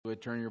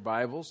Would turn your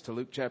Bibles to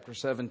Luke chapter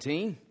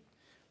 17.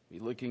 We'll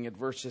be looking at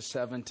verses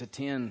 7 to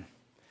 10.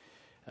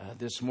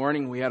 This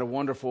morning we had a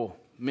wonderful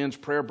men's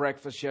prayer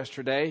breakfast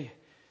yesterday.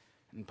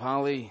 And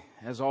Polly,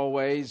 as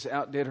always,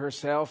 outdid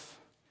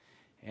herself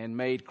and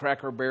made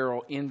Cracker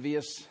Barrel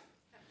envious.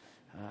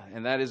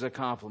 And that is a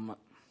compliment.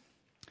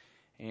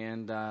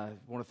 And I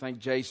want to thank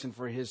Jason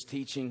for his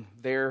teaching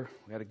there.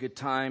 We had a good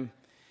time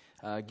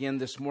again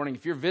this morning.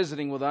 If you're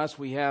visiting with us,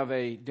 we have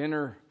a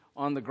dinner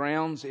on the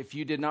grounds. If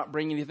you did not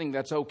bring anything,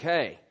 that's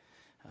okay.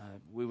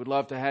 We would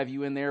love to have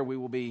you in there. We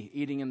will be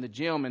eating in the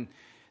gym. And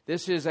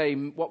this is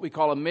what we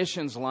call a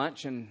missions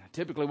lunch. And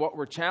typically what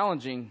we're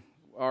challenging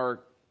our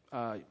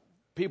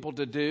people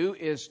to do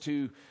is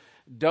to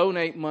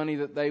donate money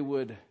that they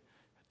would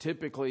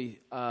typically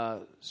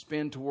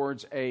spend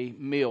towards a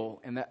meal.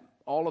 And that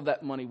all of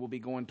that money will be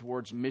going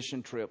towards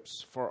mission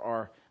trips for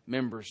our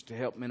members to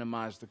help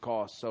minimize the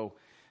cost. So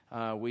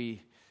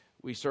we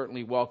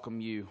certainly welcome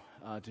you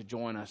to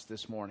join us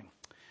this morning.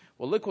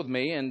 Well, look with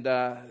me, and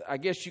I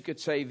guess you could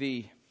say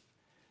the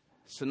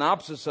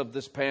synopsis of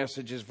this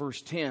passage is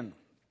verse 10.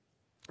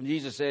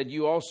 Jesus said,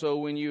 "You also,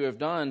 when you have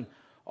done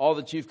all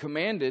that you've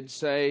commanded,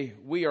 say,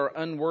 'We are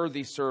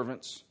unworthy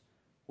servants.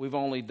 We've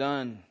only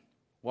done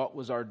what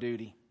was our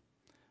duty.'"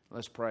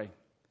 Let's pray.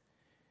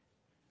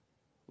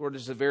 Lord,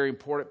 this is a very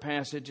important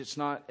passage. It's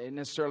not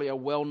necessarily a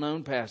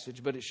well-known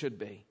passage, but it should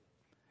be.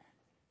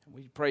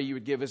 We pray you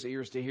would give us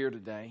ears to hear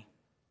today.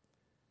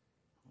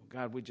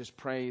 God, we just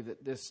pray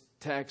that this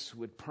text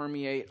would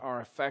permeate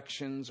our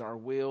affections, our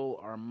will,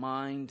 our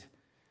mind,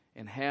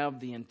 and have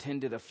the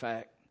intended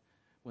effect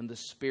when the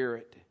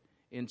Spirit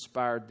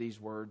inspired these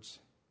words,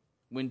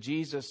 when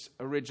Jesus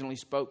originally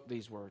spoke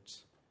these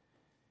words.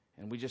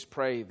 And we just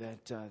pray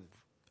that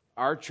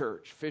our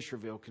church,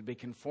 Fisherville, could be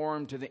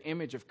conformed to the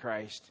image of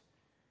Christ,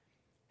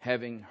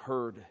 having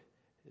heard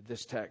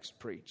this text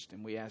preached.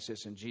 And we ask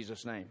this in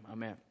Jesus' name.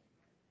 Amen.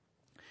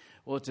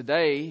 Well,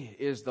 today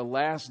is the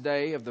last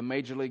day of the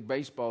Major League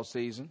Baseball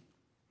season.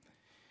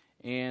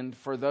 And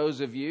for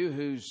those of you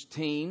whose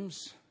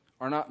teams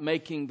are not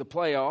making the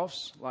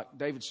playoffs, like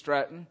David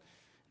Stratton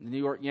and the New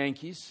York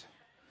Yankees,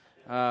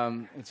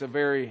 it's a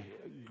very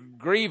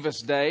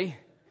grievous day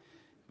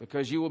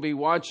because you will be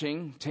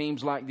watching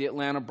teams like the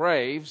Atlanta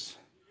Braves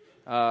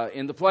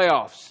in the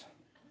playoffs.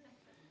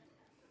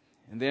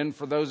 And then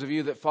for those of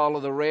you that follow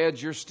the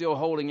Reds, you're still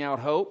holding out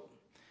hope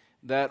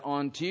that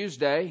on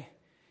Tuesday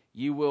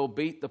you will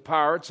beat the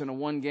Pirates in a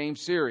one-game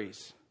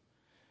series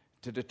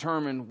to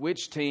determine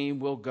which team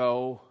will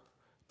go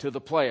to the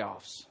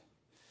playoffs.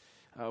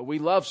 We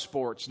love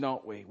sports,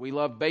 don't we? We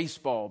love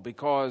baseball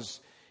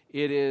because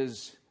it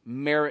is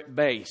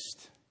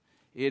merit-based.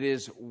 It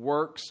is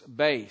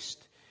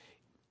works-based.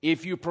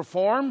 If you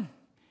perform,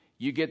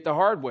 you get the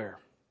hardware.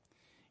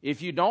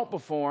 If you don't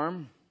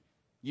perform,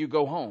 you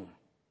go home.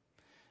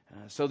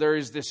 So there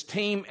is this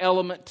team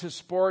element to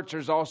sports.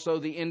 There's also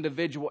the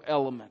individual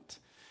element.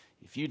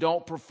 If you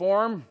don't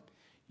perform,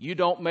 you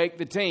don't make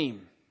the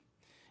team.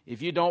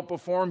 If you don't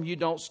perform, you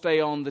don't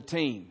stay on the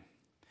team.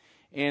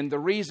 And the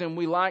reason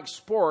we like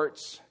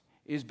sports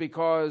is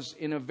because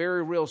in a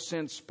very real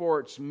sense,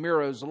 sports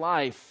mirrors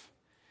life.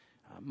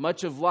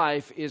 Much of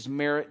life is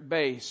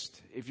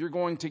merit-based. If you're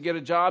going to get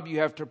a job, you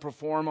have to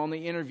perform on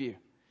the interview.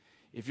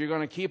 If you're going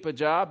to keep a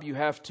job, you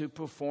have to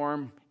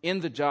perform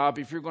in the job.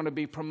 If you're going to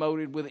be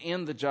promoted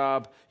within the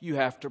job, you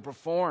have to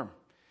perform.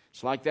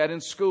 It's like that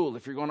in school.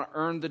 If you're going to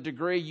earn the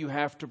degree, you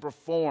have to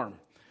perform.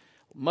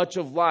 Much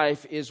of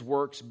life is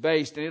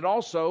works-based. And it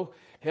also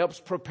helps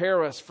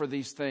prepare us for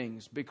these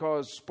things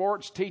because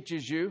sports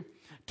teaches you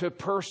to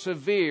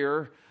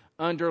persevere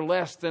under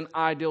less than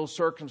ideal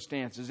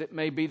circumstances. It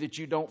may be that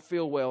you don't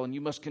feel well and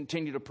you must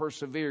continue to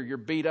persevere. You're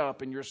beat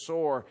up and you're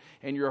sore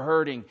and you're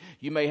hurting.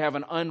 You may have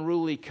an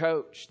unruly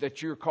coach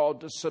that you're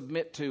called to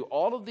submit to.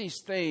 All of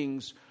these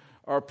things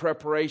are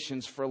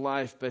preparations for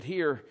life. But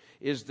here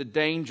is the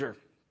danger.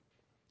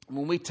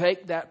 When we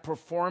take that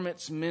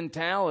performance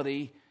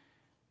mentality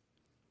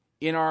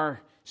in our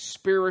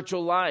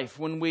spiritual life,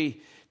 when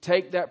we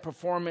take that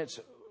performance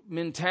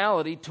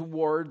mentality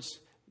towards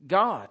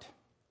God.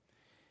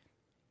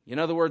 In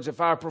other words,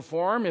 if I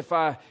perform, if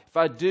I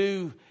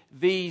do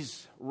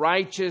these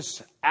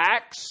righteous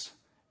acts,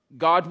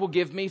 God will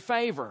give me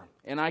favor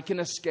and I can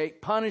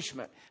escape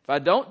punishment. If I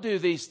don't do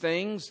these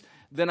things,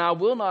 then I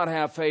will not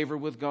have favor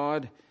with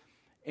God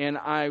and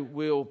I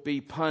will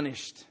be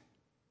punished.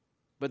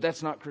 But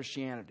that's not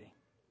Christianity.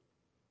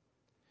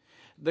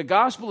 The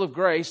gospel of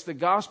grace, the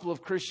gospel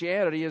of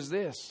Christianity is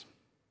this.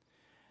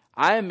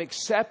 I am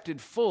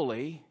accepted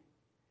fully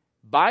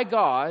by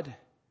God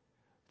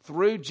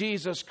through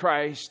Jesus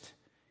Christ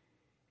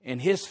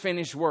and His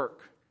finished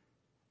work.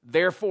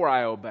 Therefore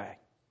I obey.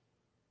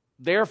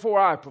 Therefore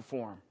I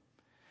perform.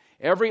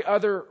 Every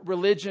other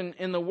religion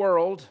in the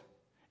world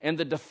and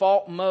the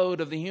default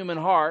mode of the human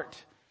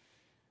heart,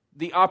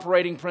 the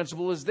operating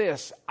principle is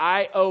this.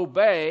 I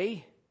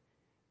obey.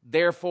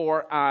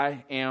 Therefore,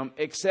 I am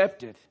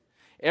accepted.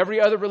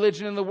 Every other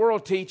religion in the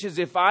world teaches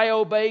if I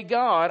obey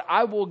God,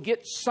 I will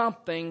get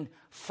something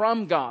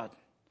from God.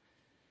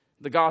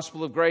 The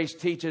gospel of grace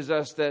teaches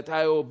us that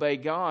I obey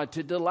God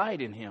to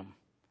delight in Him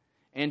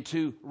and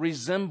to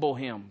resemble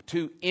Him,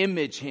 to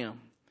image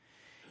Him.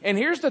 And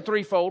here's the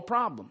threefold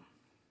problem.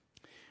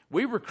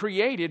 We were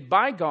created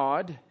by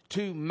God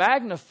to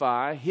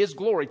magnify His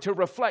glory, to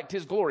reflect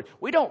His glory.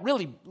 We don't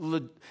really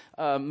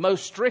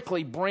most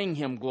strictly bring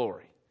Him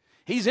glory.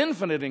 He's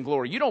infinite in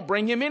glory. You don't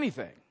bring Him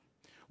anything.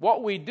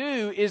 What we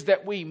do is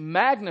that we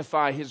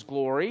magnify His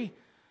glory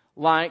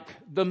like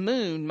the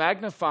moon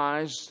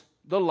magnifies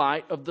the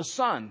light of the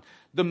sun.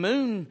 The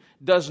moon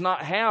does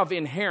not have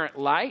inherent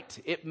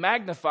light. It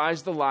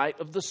magnifies the light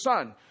of the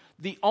sun.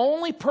 The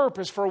only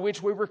purpose for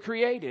which we were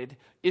created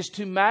is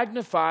to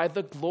magnify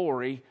the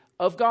glory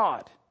of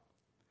God.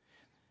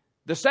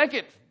 The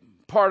second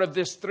part of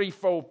this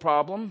threefold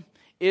problem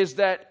is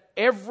that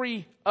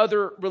every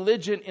other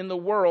religion in the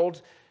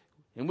world,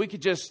 and we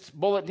could just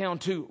boil it down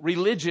to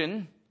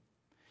religion,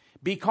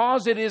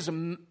 because it is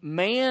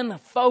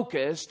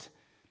man-focused,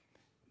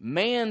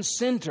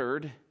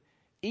 man-centered,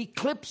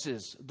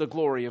 eclipses the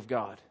glory of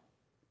God.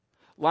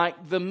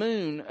 Like the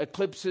moon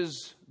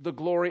eclipses the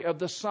glory of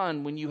the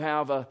sun when you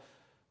have a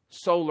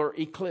solar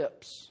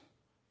eclipse.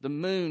 The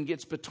moon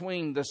gets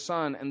between the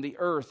sun and the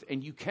earth,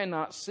 and you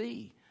cannot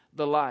see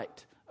the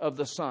light of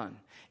the sun.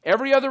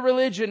 Every other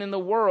religion in the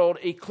world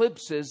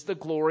eclipses the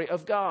glory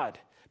of God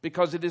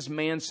because it is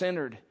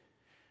man-centered.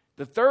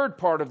 The third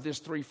part of this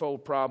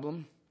threefold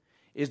problem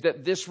is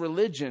that this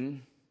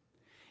religion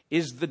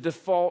is the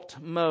default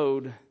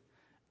mode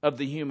of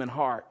the human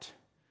heart.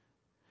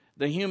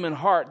 The human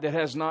heart that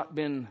has not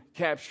been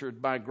captured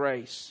by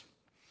grace.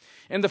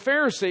 And the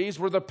Pharisees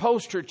were the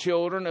poster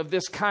children of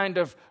this kind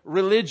of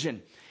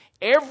religion.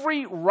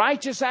 Every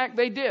righteous act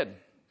they did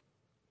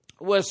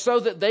was so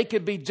that they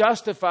could be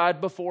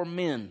justified before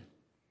men.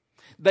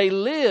 They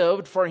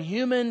lived for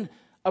human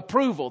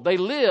approval. They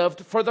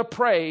lived for the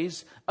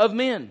praise of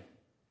men.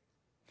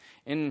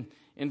 And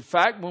in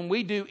fact, when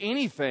we do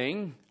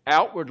anything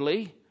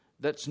outwardly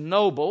that's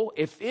noble,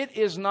 if it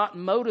is not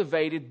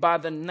motivated by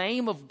the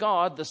name of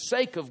God, the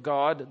sake of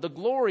God, the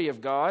glory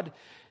of God,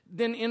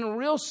 then in a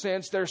real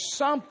sense, there's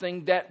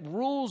something that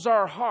rules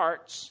our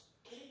hearts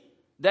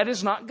that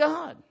is not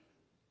God.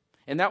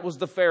 And that was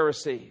the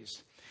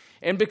Pharisees.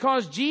 And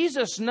because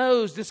Jesus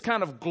knows this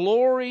kind of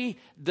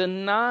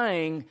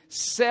glory-denying,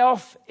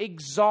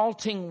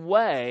 self-exalting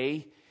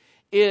way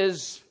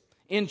is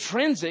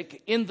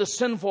intrinsic in the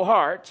sinful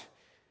heart,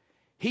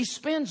 He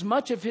spends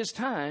much of His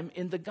time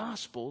in the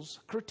Gospels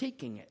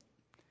critiquing it.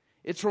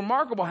 It's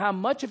remarkable how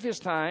much of His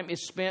time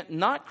is spent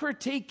not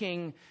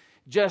critiquing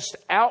just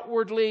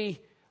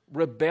outwardly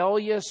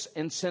rebellious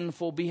and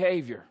sinful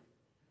behavior.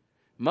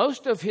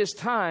 Most of His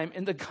time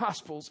in the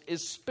Gospels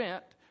is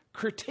spent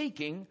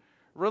critiquing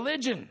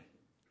religion,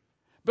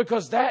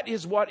 because that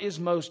is what is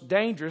most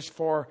dangerous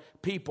for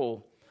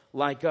people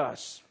like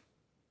us.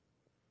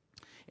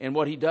 And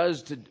what He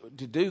does to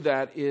do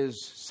that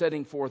is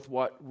setting forth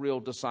what real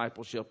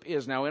discipleship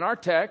is. Now, in our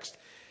text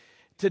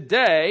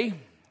today,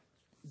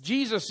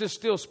 Jesus is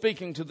still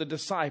speaking to the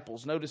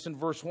disciples. Notice in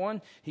verse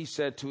 1, He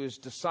said to His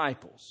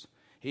disciples.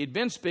 He had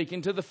been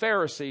speaking to the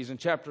Pharisees in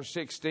chapter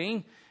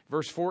 16,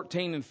 verse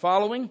 14 and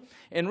following.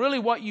 And really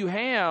what you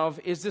have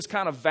is this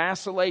kind of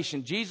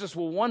vacillation. Jesus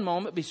will one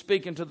moment be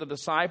speaking to the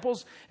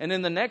disciples, and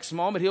in the next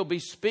moment He'll be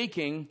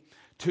speaking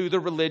to the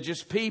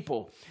religious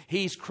people.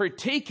 He's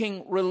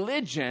critiquing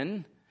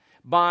religion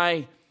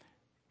by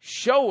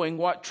showing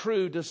what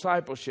true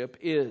discipleship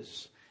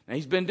is. Now,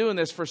 He's been doing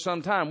this for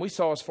some time. We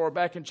saw as far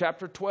back in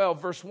chapter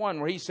 12, verse 1,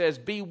 where He says,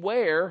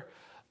 beware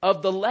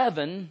of the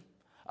leaven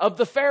of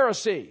the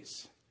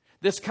Pharisees.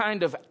 This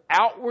kind of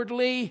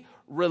outwardly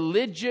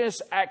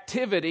religious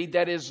activity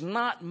that is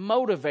not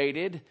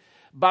motivated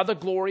by the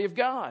glory of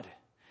God.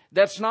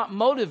 That's not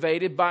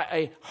motivated by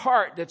a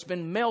heart that's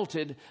been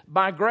melted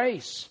by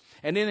grace.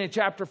 And then in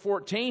chapter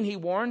 14, He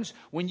warns,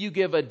 when you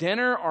give a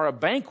dinner or a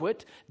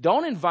banquet,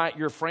 don't invite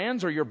your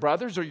friends or your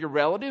brothers or your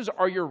relatives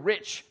or your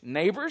rich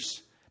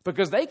neighbors,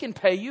 because they can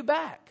pay you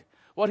back.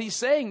 What He's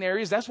saying there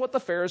is that's what the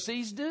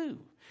Pharisees do.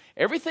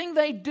 Everything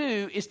they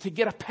do is to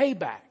get a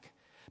payback,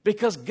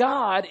 because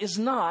God is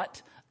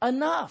not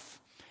enough.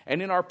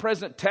 And in our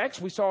present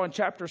text, we saw in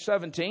chapter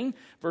 17,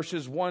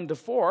 verses 1 to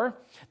 4,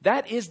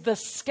 that is the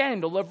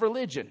scandal of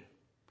religion.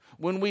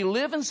 When we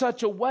live in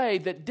such a way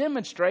that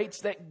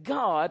demonstrates that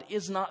God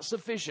is not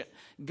sufficient.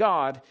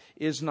 God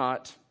is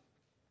not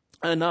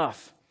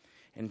enough.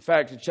 In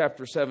fact, in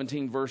chapter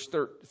 17, verse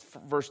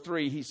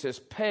 3, He says,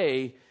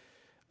 pay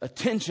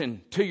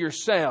attention to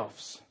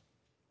yourselves.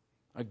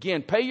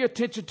 Again, pay your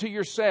attention to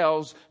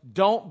yourselves.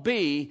 Don't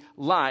be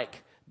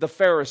like the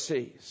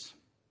Pharisees.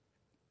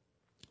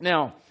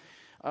 Now,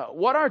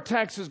 what our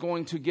text is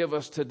going to give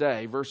us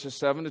today, verses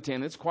 7 to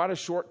 10, it's quite a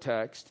short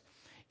text,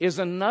 is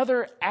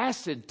another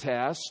acid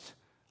test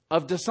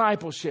of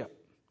discipleship.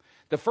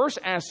 The first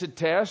acid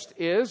test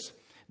is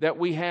that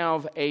we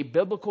have a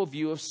biblical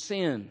view of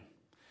sin.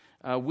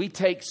 We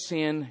take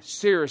sin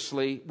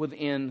seriously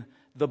within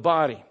the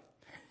body.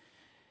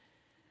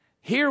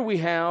 Here we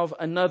have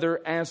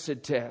another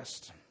acid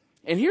test.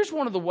 And here's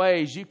one of the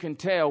ways you can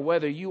tell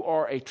whether you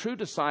are a true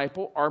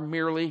disciple or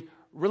merely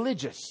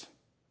religious.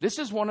 This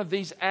is one of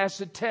these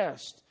acid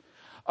tests.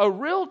 A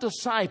real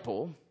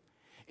disciple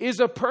is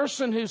a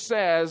person who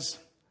says,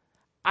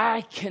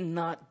 I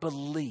cannot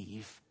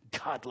believe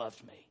God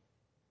loves me.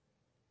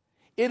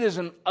 It is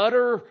an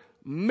utter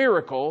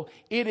miracle.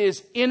 It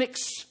is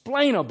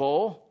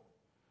inexplainable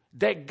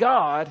that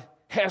God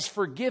has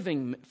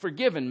forgiven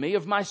me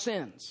of my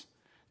sins.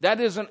 That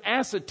is an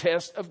acid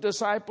test of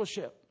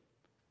discipleship.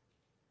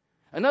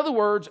 In other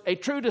words, a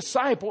true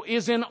disciple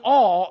is in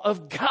awe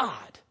of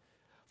God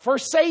for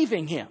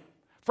saving him,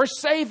 for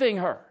saving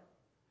her.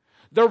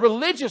 The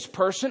religious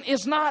person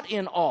is not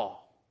in awe.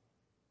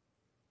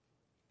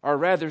 Or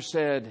rather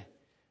said,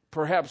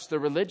 perhaps the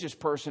religious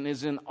person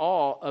is in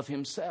awe of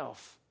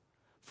himself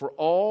for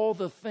all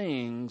the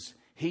things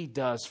he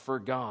does for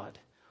God.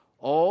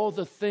 All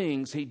the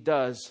things he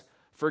does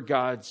for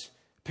God's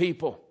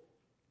people.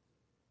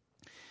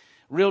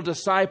 Real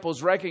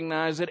disciples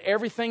recognize that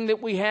everything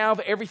that we have,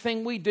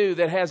 everything we do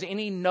that has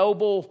any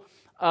noble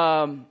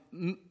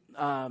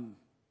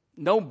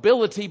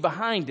nobility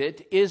behind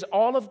it is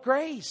all of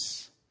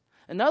grace.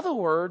 In other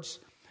words,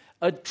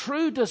 a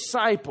true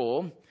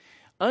disciple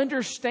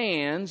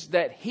understands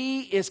that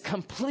he is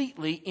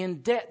completely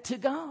in debt to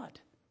God.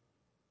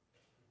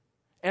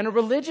 And a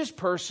religious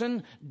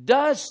person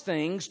does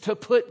things to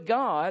put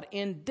God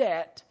in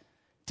debt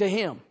to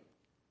him.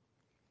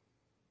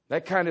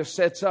 That kind of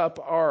sets up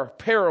our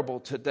parable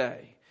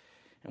today.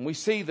 And we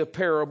see the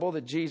parable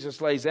that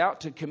Jesus lays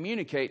out to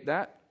communicate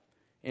that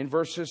in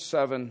verses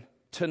 7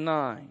 to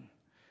 9.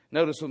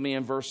 Notice with me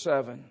in verse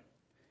 7.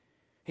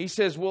 He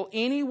says, will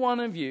any one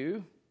of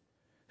you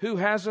who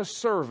has a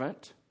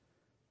servant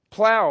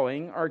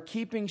plowing or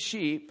keeping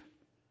sheep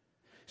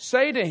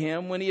say to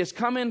him when he has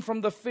come in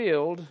from the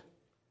field,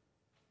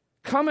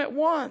 come at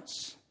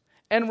once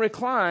and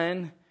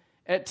recline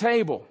at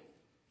table?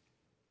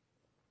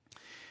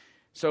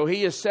 So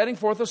he is setting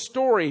forth a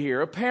story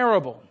here, a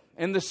parable.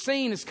 And the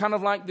scene is kind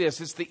of like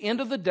this. It's the end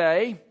of the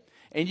day,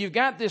 and you've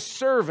got this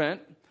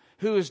servant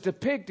who is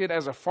depicted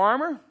as a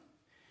farmer.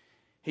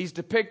 He's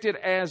depicted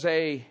as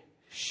a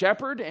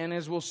shepherd, and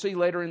as we'll see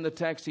later in the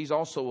text, he's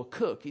also a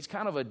cook. He's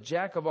kind of a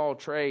jack of all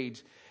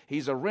trades.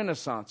 He's a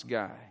Renaissance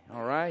guy,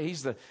 all right?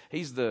 He's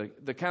the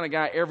kind of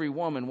guy every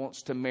woman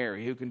wants to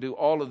marry, who can do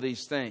all of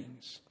these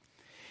things.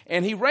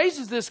 And he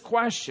raises this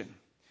question,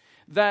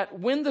 that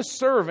when the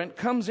servant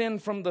comes in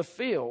from the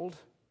field,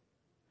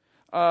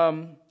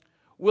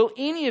 will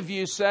any of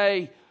you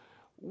say,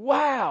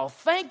 wow,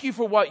 thank you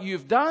for what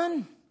you've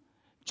done.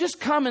 Just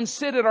come and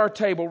sit at our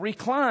table,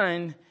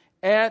 recline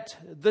at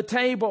the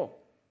table.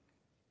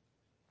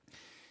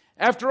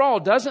 After all,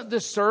 doesn't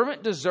this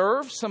servant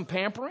deserve some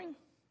pampering?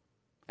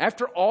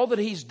 After all that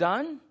he's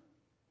done,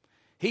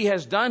 he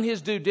has done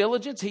his due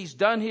diligence, he's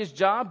done his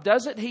job.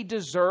 Doesn't he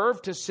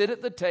deserve to sit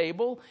at the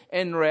table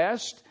and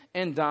rest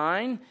and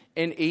dine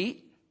and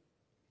eat?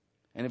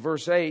 And in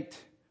verse 8,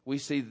 we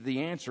see that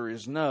the answer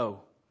is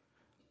no.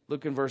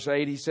 Look in verse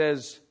 8, he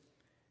says,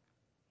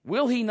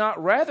 will he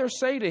not rather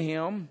say to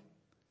him,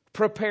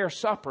 prepare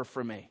supper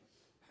for me?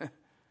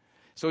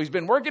 So he's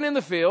been working in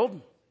the field,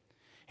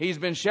 he's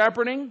been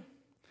shepherding,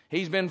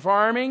 he's been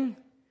farming,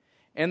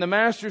 and the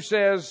master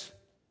says,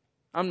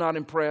 I'm not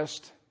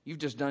impressed. You've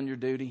just done your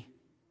duty.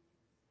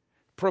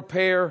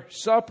 Prepare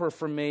supper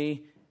for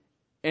me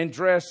and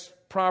dress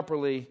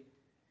properly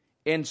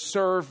and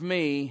serve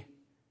me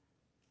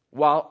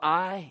while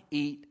I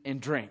eat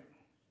and drink.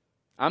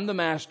 I'm the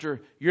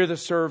master, you're the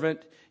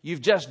servant,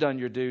 you've just done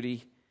your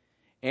duty,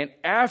 and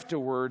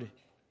afterward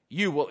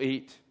you will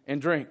eat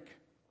and drink.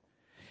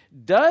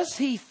 Does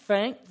he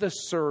thank the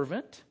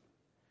servant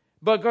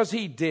because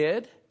he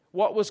did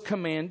what was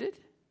commanded?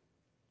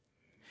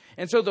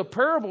 And so the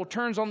parable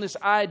turns on this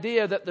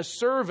idea that the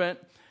servant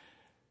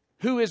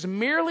who is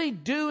merely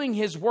doing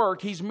his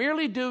work, he's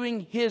merely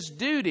doing his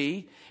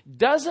duty,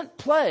 doesn't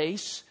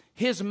place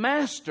his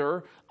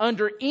master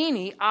under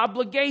any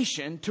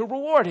obligation to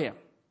reward him.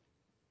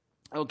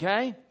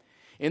 Okay?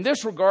 In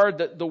this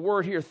regard, the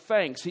word here,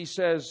 thanks, he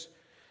says,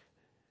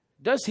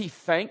 does he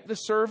thank the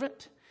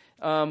servant?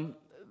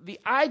 The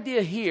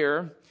idea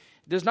here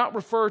does not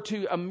refer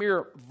to a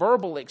mere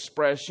verbal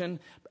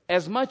expression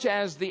as much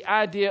as the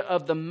idea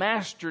of the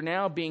master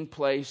now being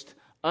placed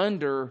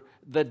under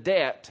the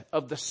debt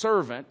of the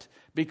servant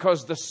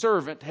because the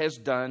servant has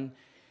done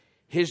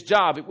his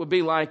job. It would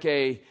be like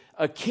a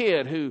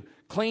kid who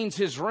cleans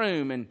his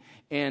room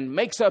and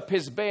makes up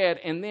his bed,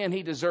 and then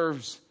he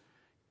deserves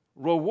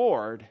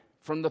reward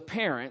from the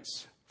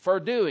parents for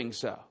doing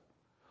so,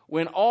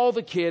 when all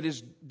the kid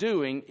is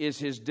doing is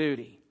his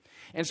duty.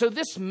 And so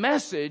this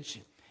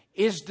message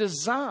is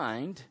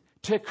designed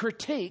to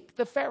critique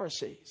the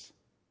Pharisees.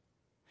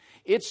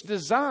 It's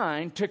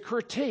designed to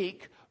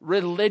critique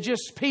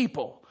religious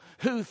people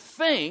who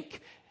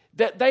think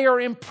that they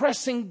are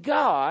impressing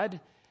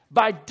God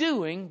by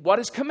doing what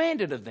is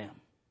commanded of them.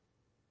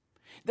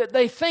 That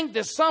they think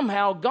that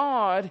somehow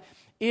God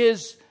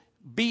is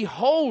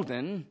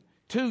beholden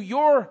to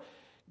your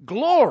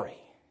glory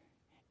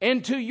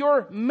and to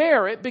your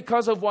merit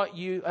because of what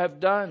you have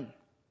done.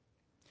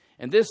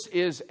 And this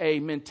is a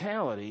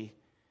mentality,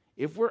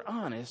 if we're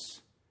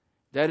honest,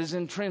 that is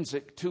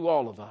intrinsic to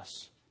all of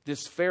us.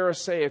 This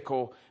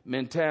Pharisaical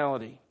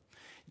mentality.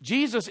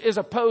 Jesus is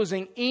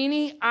opposing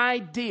any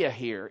idea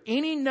here,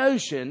 any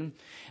notion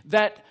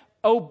that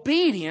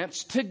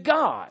obedience to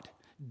God,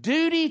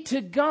 duty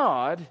to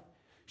God,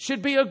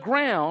 should be a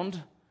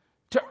ground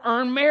to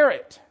earn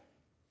merit,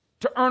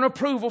 to earn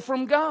approval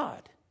from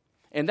God.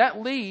 And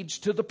that leads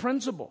to the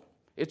principle.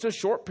 It's a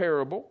short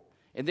parable,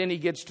 and then he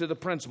gets to the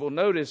principle.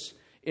 Notice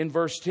in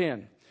verse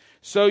 10.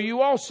 So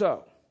you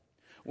also,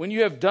 when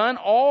you have done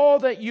all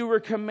that you were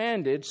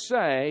commanded,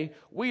 say,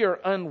 we are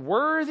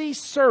unworthy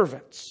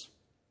servants.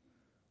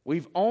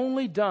 We've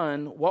only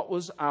done what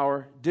was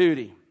our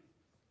duty.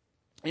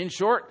 In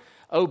short,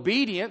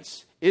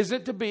 obedience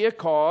isn't to be a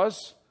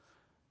cause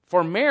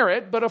for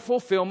merit, but a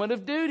fulfillment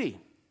of duty.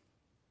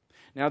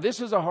 Now, this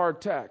is a hard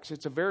text.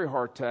 It's a very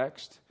hard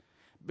text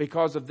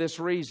because of this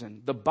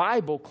reason. The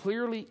Bible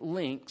clearly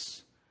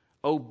links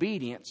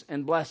obedience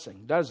and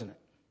blessing, doesn't it?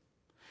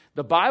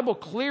 The Bible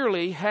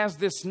clearly has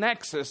this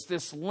nexus,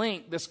 this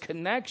link, this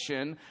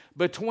connection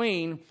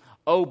between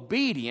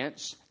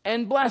obedience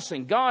and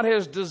blessing. God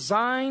has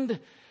designed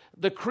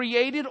the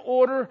created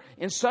order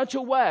in such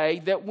a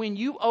way that when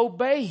you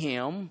obey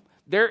Him,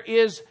 there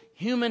is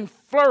human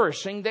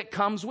flourishing that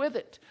comes with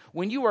it.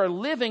 When you are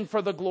living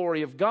for the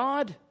glory of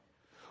God,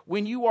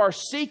 when you are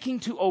seeking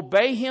to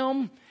obey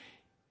Him,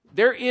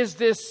 there is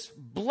this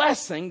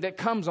blessing that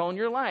comes on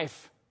your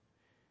life.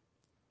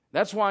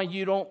 That's why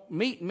you don't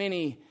meet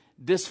many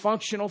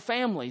dysfunctional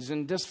families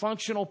and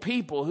dysfunctional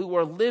people who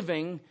are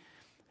living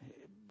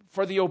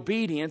for the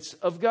obedience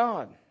of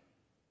God.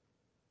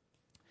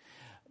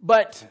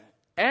 But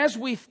as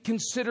we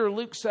consider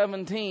Luke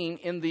 17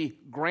 in the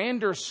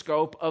grander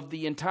scope of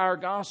the entire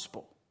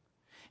gospel,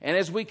 and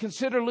as we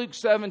consider Luke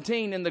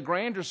 17 in the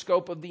grander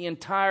scope of the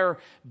entire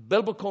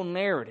biblical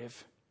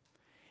narrative,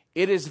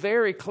 it is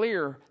very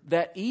clear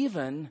that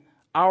even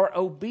our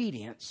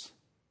obedience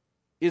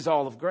is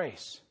all of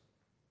grace.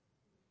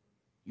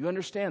 You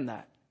understand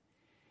that?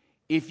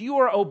 If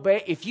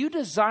you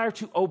desire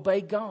to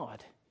obey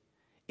God,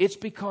 it's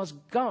because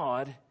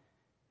God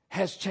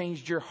has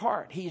changed your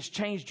heart. He has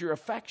changed your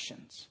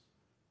affections.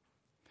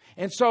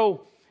 And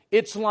so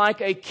it's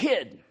like a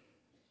kid.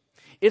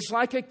 It's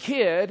like a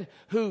kid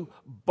who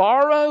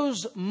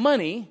borrows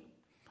money,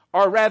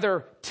 or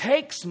rather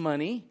takes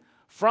money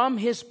from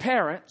his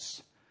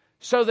parents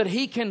so that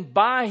he can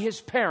buy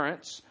his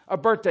parents a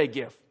birthday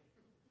gift,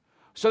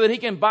 so that he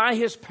can buy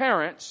his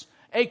parents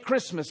a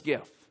Christmas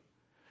gift.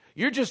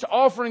 You're just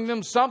offering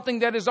them something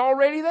that is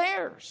already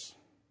theirs.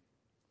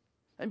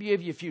 Let me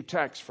give you a few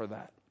texts for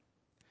that.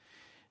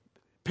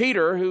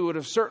 Peter, who would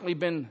have certainly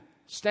been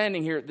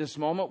standing here at this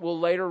moment, will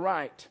later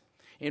write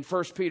in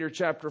 1 Peter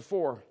chapter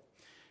 4.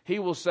 He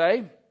will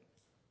say,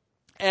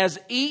 as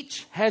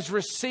each has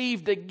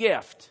received a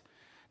gift.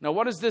 Now,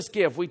 what is this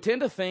gift? We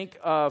tend to think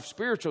of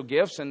spiritual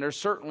gifts, and there's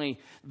certainly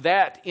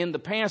that in the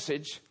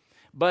passage.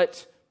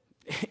 But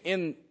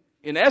in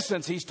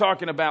essence, he's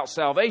talking about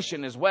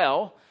salvation as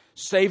well,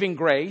 saving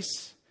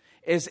grace.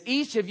 As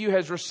each of you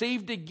has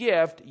received a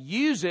gift,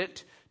 use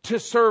it to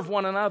serve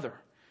one another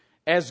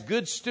as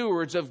good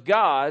stewards of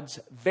God's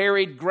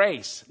varied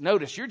grace.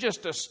 Notice, you're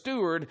just a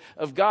steward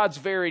of God's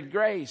varied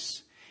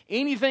grace.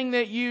 Anything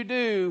that you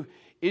do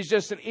is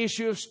just an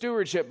issue of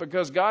stewardship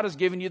because God has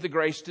given you the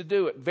grace to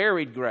do it.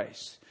 Varied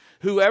grace.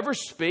 Whoever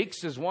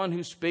speaks is one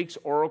who speaks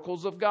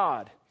oracles of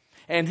God.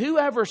 And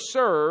whoever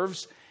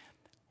serves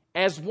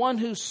as one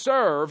who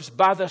serves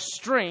by the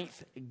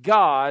strength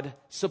God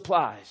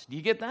supplies. Do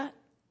you get that?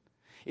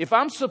 If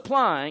I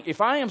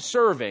am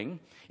serving,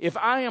 if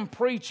I am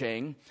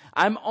preaching,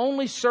 I'm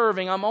only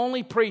serving, I'm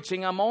only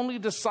preaching, I'm only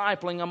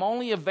discipling, I'm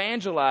only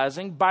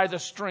evangelizing by the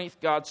strength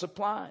God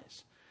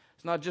supplies.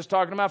 It's not just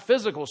talking about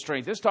physical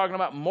strength. It's talking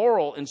about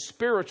moral and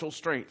spiritual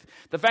strength.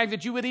 The fact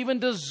that you would even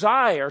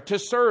desire to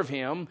serve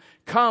Him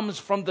comes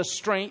from the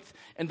strength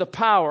and the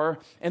power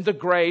and the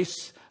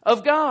grace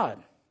of God.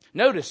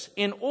 Notice,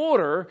 in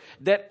order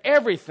that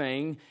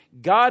everything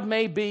God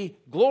may be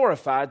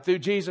glorified through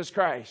Jesus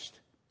Christ.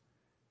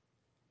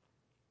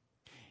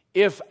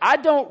 If I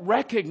don't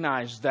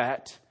recognize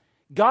that,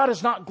 God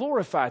is not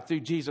glorified through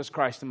Jesus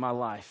Christ in my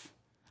life.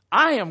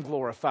 I am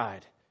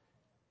glorified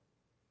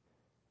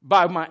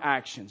by my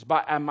actions,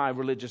 by my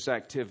religious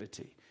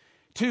activity.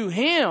 To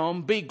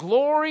Him be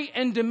glory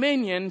and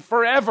dominion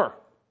forever.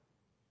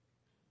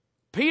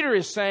 Peter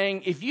is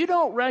saying, if you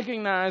don't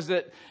recognize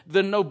that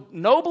the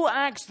noble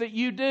acts that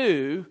you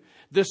do,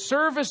 the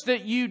service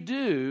that you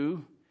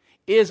do,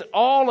 is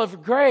all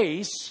of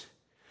grace,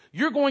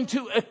 you're going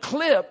to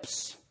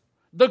eclipse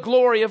the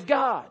glory of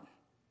God.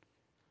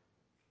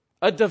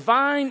 A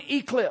divine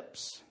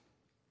eclipse.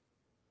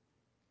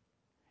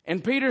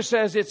 And Peter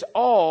says it's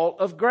all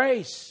of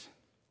grace.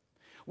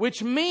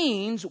 Which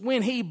means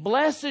when He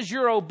blesses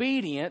your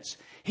obedience,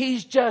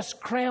 He's just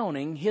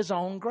crowning His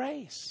own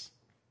grace.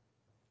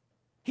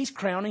 He's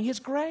crowning His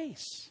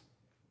grace.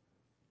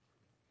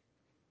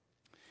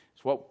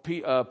 It's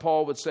what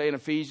Paul would say in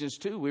Ephesians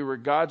 2. We were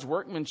God's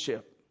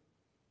workmanship,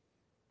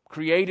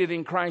 created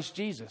in Christ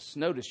Jesus.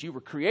 Notice, you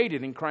were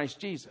created in Christ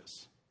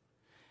Jesus.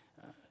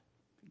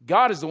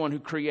 God is the one who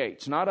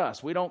creates, not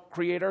us. We don't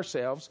create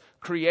ourselves.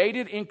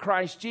 Created in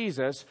Christ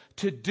Jesus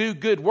to do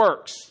good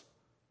works,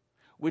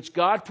 which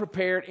God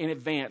prepared in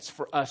advance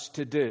for us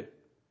to do.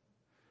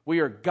 We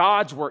are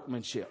God's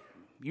workmanship.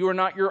 You are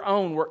not your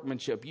own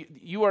workmanship.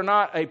 You are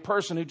not a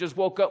person who just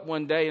woke up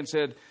one day and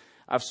said,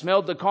 I've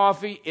smelled the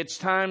coffee. It's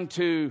time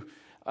to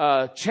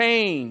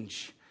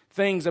change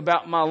things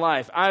about my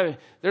life.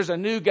 There's a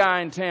new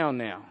guy in town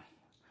now.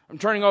 I'm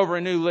turning over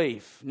a new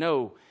leaf.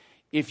 No.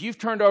 If you've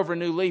turned over a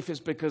new leaf,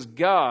 it's because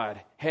God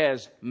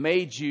has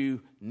made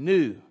you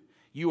new.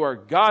 You are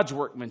God's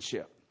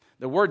workmanship.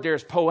 The word there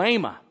is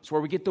poema. It's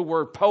where we get the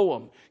word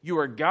poem. You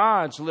are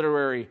God's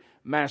literary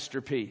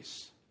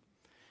masterpiece.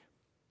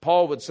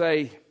 Paul would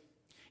say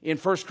in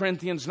 1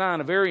 Corinthians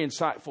 9, a very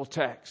insightful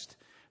text,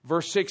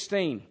 verse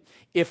 16,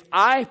 if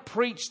I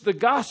preach the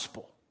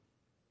gospel,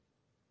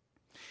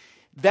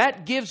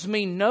 that gives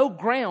me no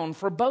ground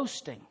for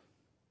boasting.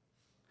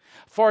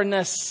 For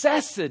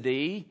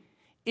necessity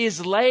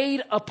is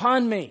laid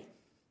upon me.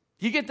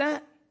 You get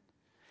that?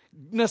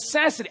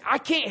 Necessity. I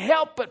can't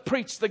help but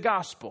preach the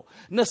gospel.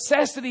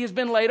 Necessity has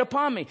been laid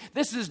upon me.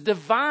 This is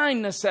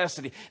divine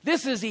necessity.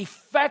 This is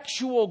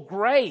effectual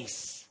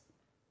grace.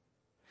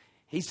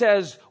 He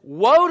says,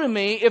 woe to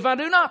me if I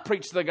do not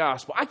preach the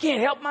gospel. I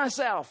can't help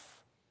myself.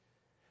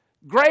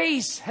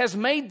 Grace has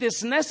made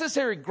this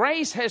necessary.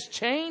 Grace has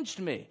changed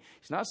me.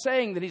 He's not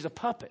saying that he's a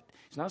puppet.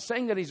 He's not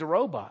saying that he's a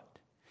robot.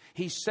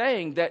 He's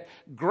saying that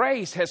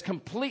grace has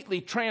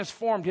completely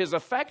transformed his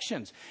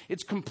affections.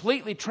 It's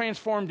completely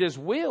transformed his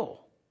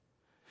will.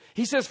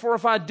 He says, for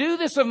if I do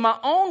this of my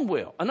own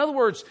will, in other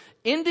words,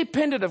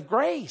 independent of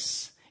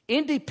grace,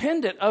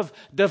 independent of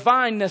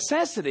divine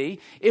necessity,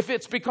 if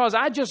it's because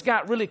I just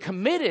got really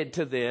committed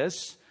to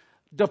this,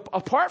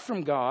 apart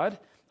from God,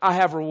 I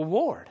have a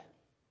reward.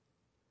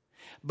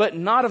 But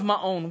not of my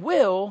own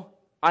will,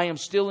 I am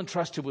still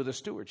entrusted with a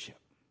stewardship.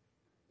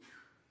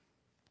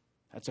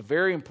 That's a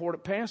very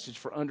important passage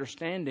for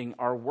understanding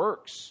our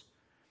works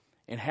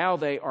and how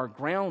they are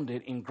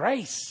grounded in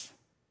grace.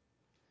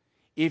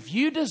 If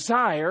you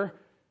desire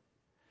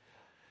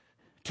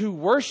to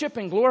worship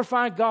and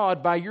glorify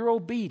God by your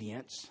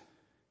obedience,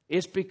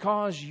 it's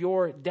because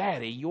your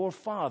daddy, your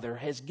father,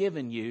 has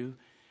given you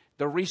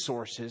the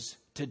resources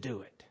to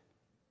do it.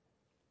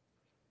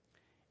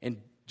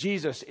 And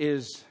Jesus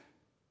is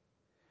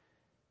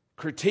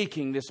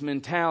critiquing this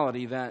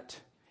mentality that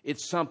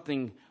it's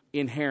something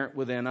inherent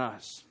within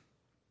us.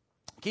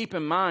 Keep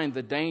in mind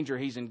the danger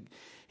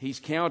he's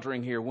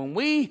countering here. When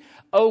we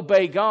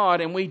obey God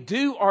and we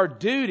do our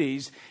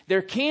duties,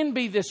 there can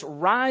be this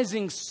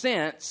rising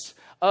sense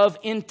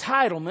of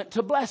entitlement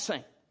to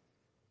blessing.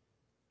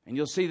 And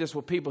you'll see this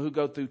with people who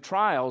go through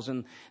trials,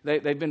 and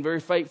they've been very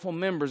faithful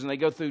members, and they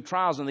go through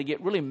trials and they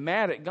get really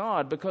mad at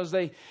God because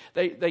they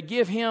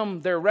give him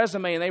their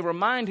resume and they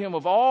remind him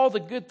of all the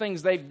good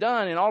things they've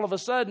done, and all of a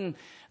sudden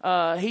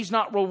he's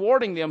not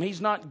rewarding them. He's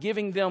not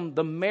giving them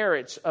the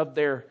merits of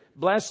their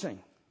blessing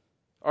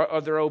or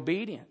of their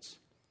obedience.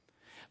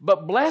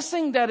 But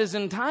blessing that is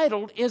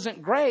entitled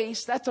isn't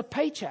grace, that's a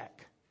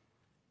paycheck.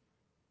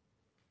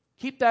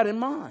 Keep that in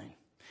mind.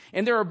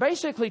 And there are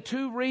basically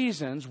two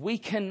reasons we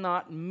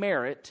cannot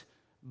merit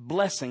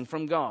blessing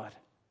from God.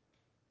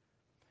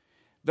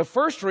 The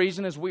first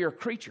reason is we are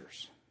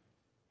creatures.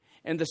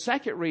 And the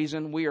second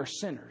reason, we are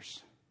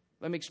sinners.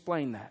 Let me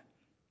explain that.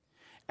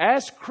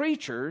 As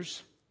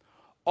creatures,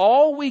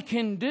 all we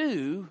can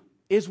do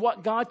is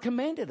what God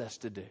commanded us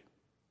to do.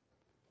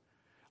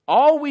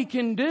 All we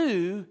can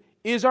do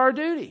is our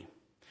duty.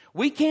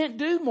 We can't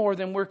do more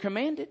than we're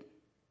commanded.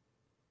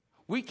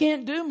 We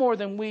can't do more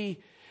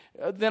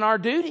than our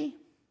duty,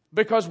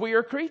 because we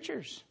are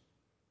creatures.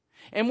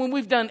 And when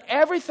we've done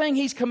everything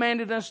He's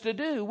commanded us to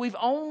do, we've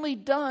only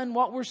done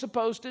what we're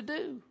supposed to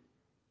do.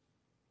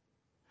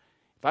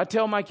 If I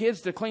tell my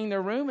kids to clean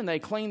their room and they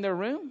clean their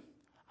room,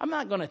 I'm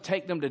not going to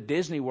take them to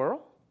Disney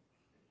World.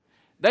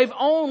 They've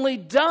only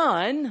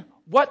done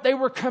what they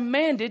were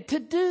commanded to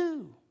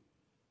do.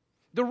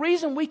 The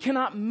reason we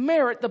cannot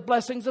merit the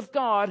blessings of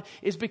God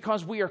is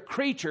because we are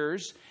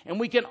creatures and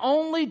we can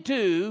only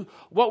do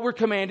what we're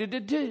commanded to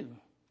do.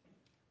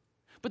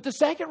 But the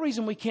second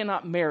reason we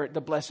cannot merit the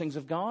blessings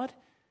of God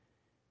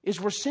is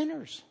we're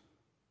sinners.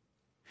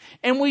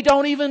 And we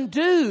don't even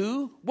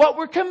do what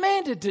we're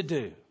commanded to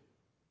do.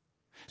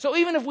 So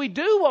even if we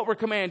do what we're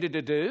commanded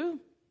to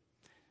do,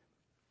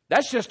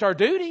 that's just our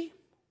duty.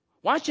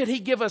 Why should He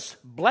give us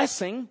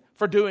blessing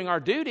for doing our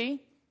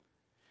duty?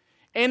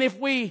 And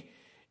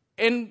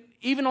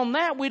even on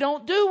that, we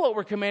don't do what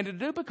we're commanded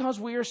to do because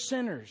we are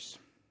sinners.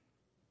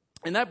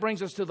 And that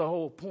brings us to the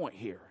whole point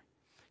here.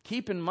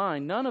 Keep in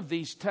mind, none of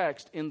these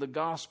texts in the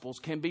Gospels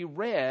can be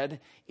read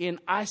in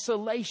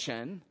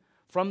isolation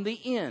from the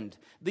end.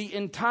 The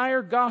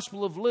entire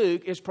Gospel of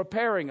Luke is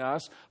preparing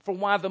us for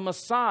why the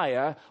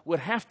Messiah would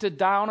have to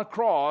die on a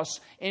cross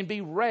and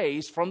be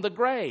raised from the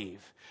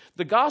grave.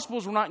 The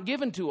Gospels were not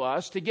given to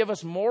us to give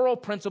us moral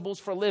principles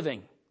for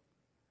living.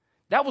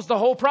 That was the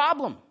whole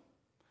problem.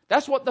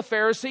 That's what the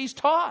Pharisees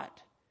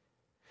taught.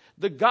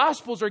 The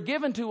Gospels are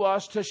given to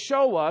us to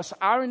show us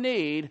our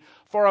need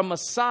for a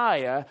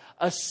Messiah,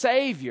 a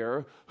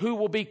Savior who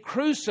will be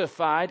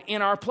crucified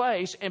in our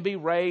place and be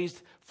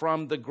raised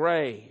from the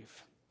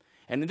grave.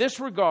 And in this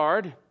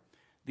regard,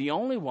 the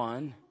only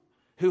one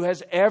who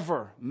has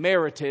ever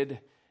merited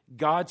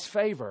God's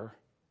favor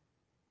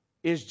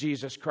is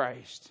Jesus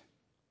Christ.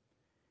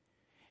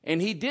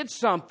 And He did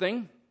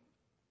something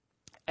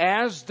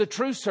as the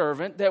true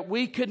servant that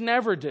we could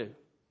never do.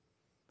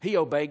 He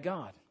obeyed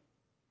God.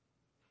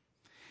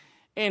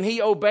 And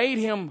He obeyed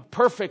Him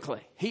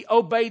perfectly. He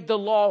obeyed the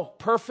law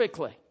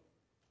perfectly.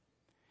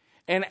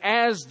 And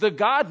as the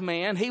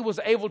God-man, He was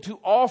able to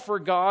offer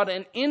God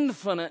an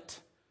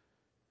infinite,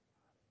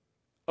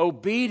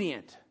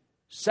 obedient,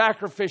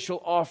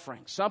 sacrificial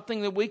offering.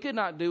 Something that we could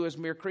not do as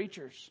mere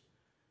creatures.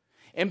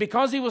 And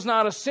because He was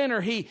not a sinner,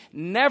 He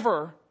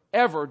never,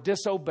 ever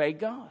disobeyed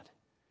God.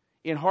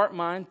 In heart,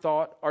 mind,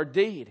 thought, or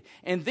deed.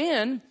 And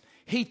then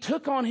He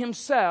took on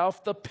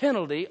Himself the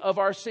penalty of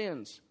our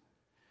sins.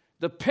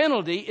 The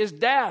penalty is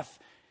death.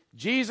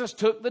 Jesus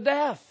took the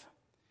death.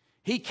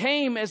 He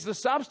came as the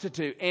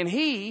substitute, and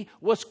He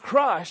was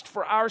crushed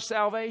for our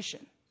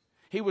salvation.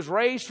 He was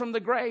raised from the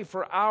grave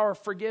for our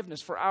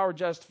forgiveness, for our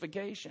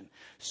justification,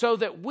 so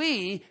that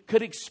we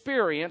could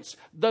experience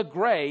the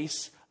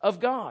grace of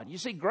God. You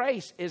see,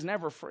 grace is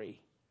never free.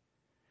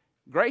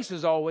 Grace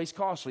is always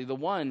costly. The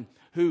one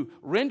who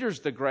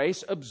renders the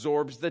grace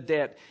absorbs the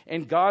debt,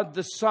 and God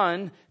the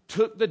Son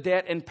took the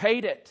debt and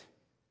paid it.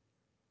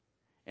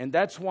 And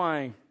that's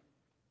why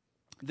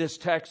this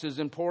text is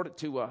important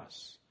to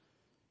us.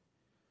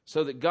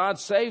 So that God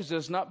saves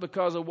us not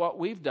because of what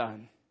we've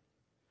done,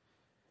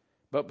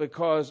 but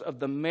because of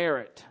the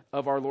merit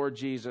of our Lord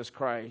Jesus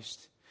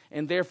Christ.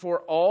 And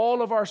therefore,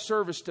 all of our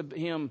service to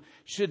Him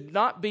should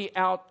not be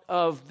out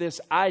of this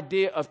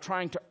idea of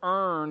trying to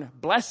earn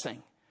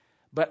blessing,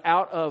 but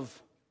out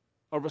of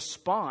a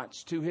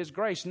response to His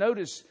grace.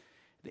 Notice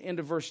the end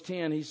of verse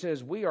 10, He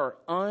says, we are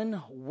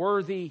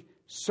unworthy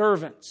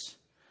servants.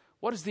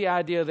 What is the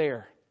idea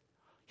there?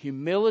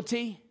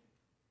 Humility.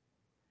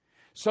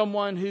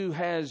 Someone who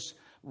has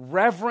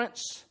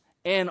reverence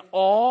and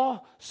awe.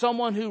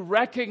 Someone who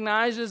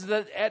recognizes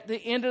that at the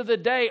end of the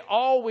day,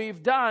 all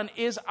we've done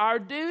is our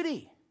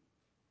duty.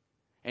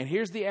 And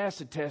here's the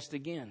acid test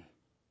again.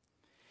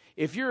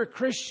 If you're a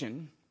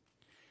Christian,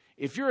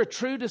 if you're a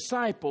true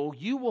disciple,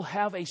 you will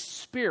have a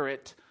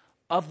spirit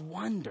of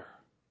wonder.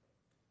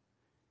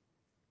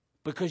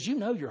 Because you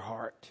know your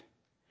heart.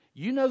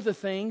 You know the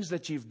things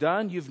that you've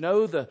done. You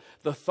know the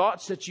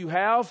thoughts that you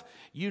have.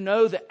 You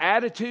know the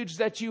attitudes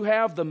that you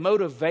have, the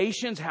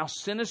motivations, how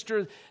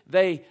sinister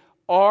they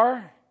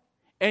are.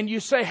 And you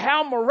say,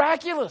 how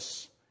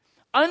miraculous,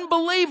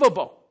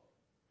 unbelievable,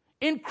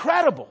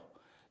 incredible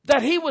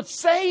that He would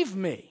save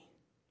me.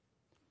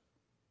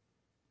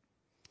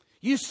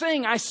 You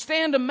sing, I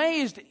stand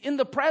amazed in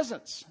the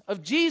presence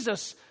of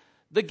Jesus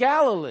the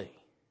Galilee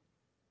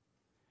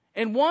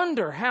and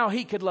wonder how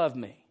He could love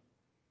me.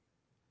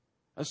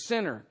 A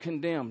sinner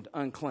condemned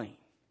unclean.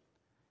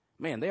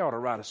 Man, they ought to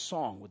write a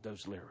song with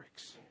those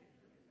lyrics.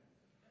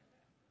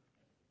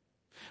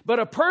 But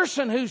a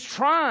person who's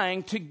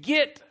trying to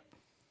get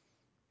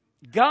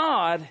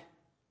God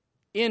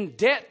in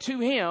debt to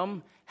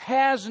Him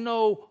has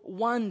no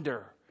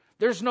wonder.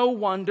 There's no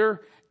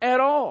wonder at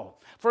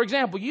all. For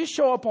example, you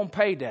show up on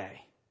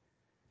payday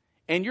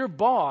and your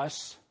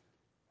boss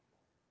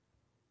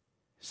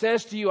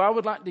says to you, I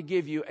would like to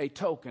give you a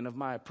token of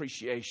my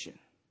appreciation.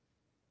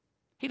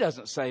 He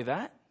doesn't say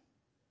that.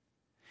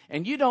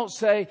 And you don't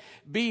say,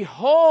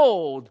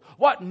 behold,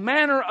 what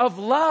manner of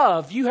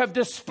love you have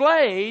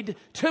displayed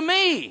to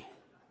me.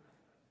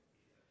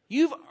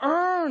 You've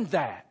earned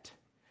that.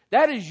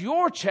 That is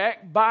your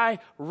check by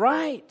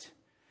right.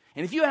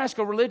 And if you ask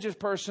a religious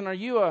person, are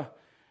you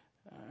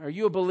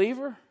a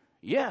believer?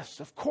 Yes,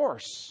 of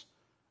course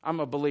I'm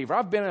a believer.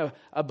 I've been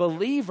a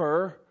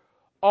believer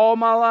all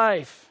my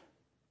life.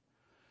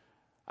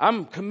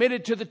 I'm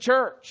committed to the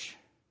church.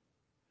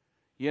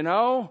 You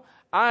know,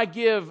 I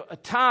give a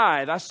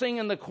tithe. I sing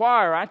in the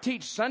choir. I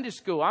teach Sunday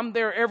school. I'm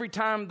there every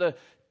time the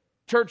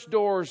church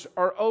doors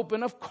are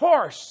open. Of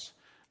course,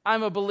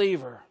 I'm a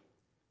believer.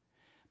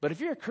 But if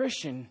you're a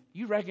Christian,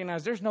 you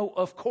recognize there's no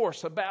of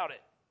course about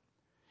it.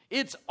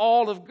 It's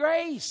all of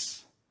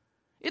grace.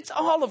 It's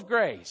all of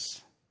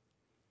grace.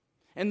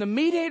 And the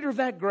mediator of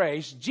that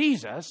grace,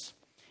 Jesus,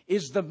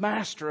 is the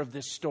master of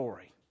this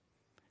story.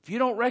 If you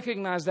don't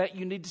recognize that,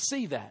 you need to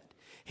see that.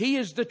 He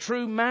is the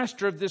true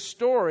master of this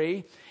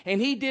story,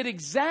 and He did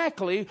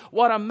exactly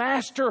what a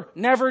master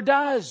never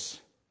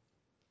does.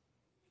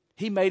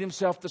 He made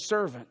Himself the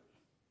servant.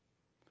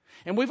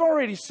 And we've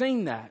already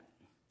seen that.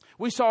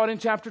 We saw it in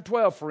chapter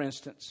 12, for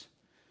instance.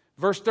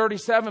 Verse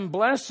 37,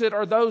 blessed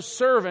are those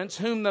servants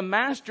whom the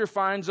master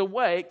finds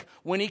awake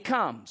when he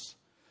comes.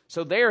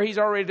 So there he's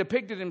already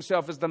depicted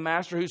himself as the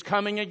master who's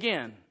coming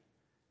again.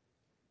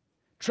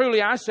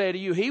 Truly I say to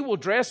you, he will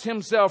dress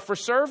himself for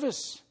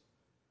service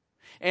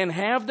and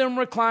have them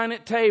recline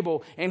at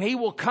table, and he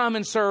will come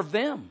and serve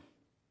them.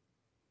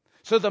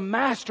 So the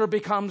master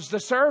becomes the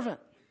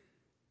servant.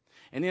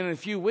 And in a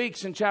few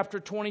weeks in chapter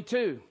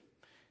 22,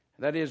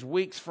 that is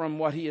weeks from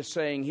what he is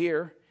saying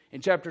here, in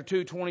chapter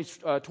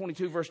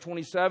 22, verse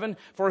 27,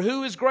 for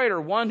who is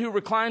greater, one who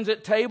reclines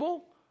at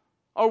table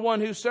or one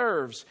who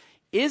serves?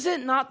 Is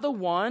it not the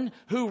one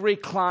who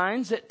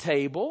reclines at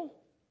table?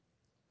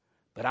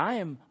 But I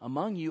am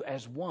among you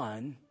as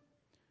one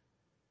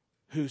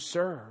who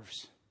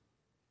serves.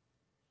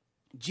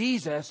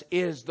 Jesus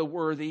is the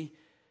worthy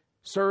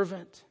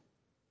servant.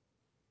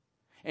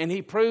 And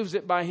he proves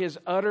it by his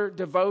utter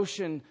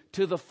devotion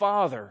to the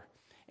Father.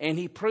 And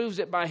he proves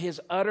it by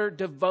his utter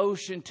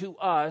devotion to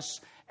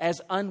us as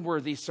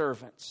unworthy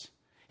servants.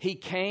 He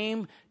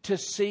came to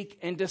seek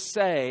and to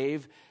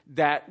save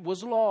that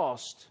was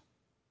lost.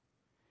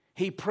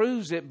 He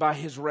proves it by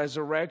his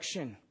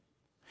resurrection.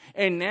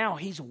 And now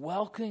he's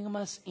welcoming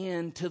us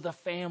into the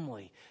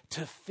family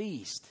to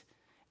feast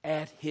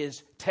at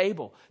his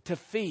table, to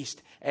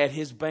feast at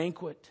his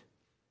banquet.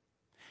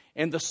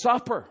 And the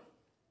supper,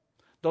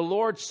 the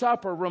Lord's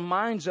Supper,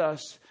 reminds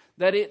us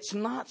that it's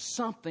not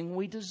something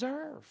we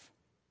deserve.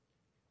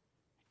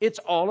 It's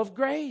all of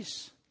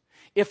grace.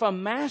 If a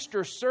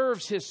master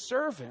serves his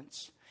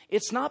servants,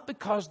 it's not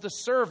because the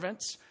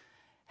servants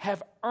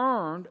have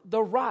earned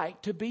the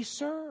right to be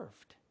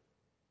served.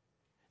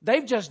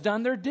 They've just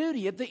done their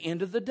duty at the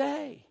end of the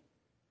day.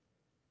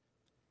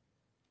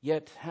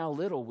 Yet how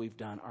little we've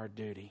done our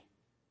duty.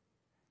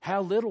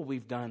 How little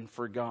we've done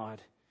for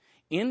God.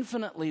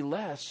 Infinitely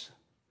less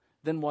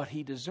than what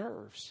he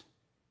deserves.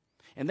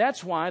 And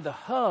that's why the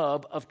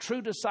hub of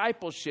true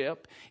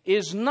discipleship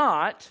is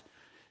not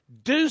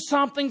do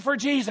something for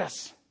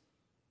Jesus.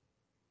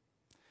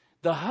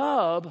 The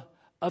hub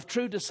of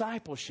true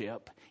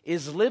discipleship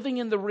is living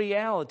in the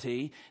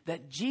reality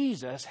that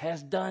Jesus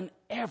has done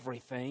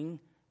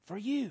everything for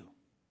you.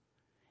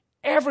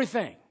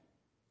 Everything.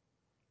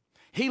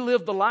 He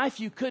lived the life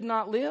you could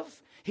not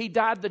live. He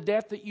died the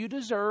death that you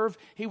deserve.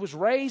 He was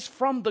raised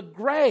from the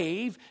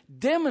grave,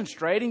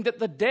 demonstrating that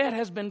the debt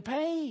has been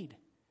paid.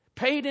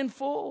 Paid in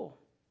full.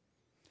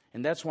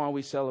 And that's why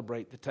we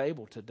celebrate the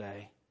table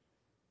today.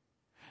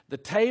 The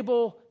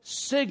table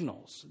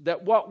signals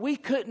that what we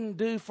couldn't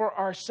do for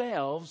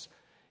ourselves,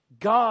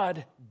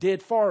 God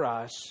did for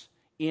us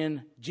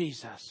in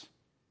Jesus,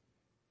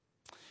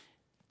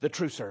 the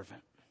true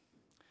servant.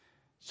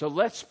 So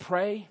let's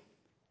pray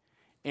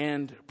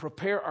and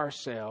prepare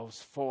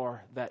ourselves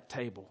for that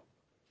table.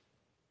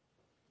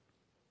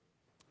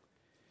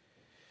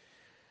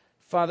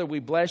 Father, we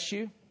bless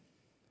you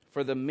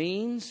for the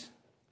means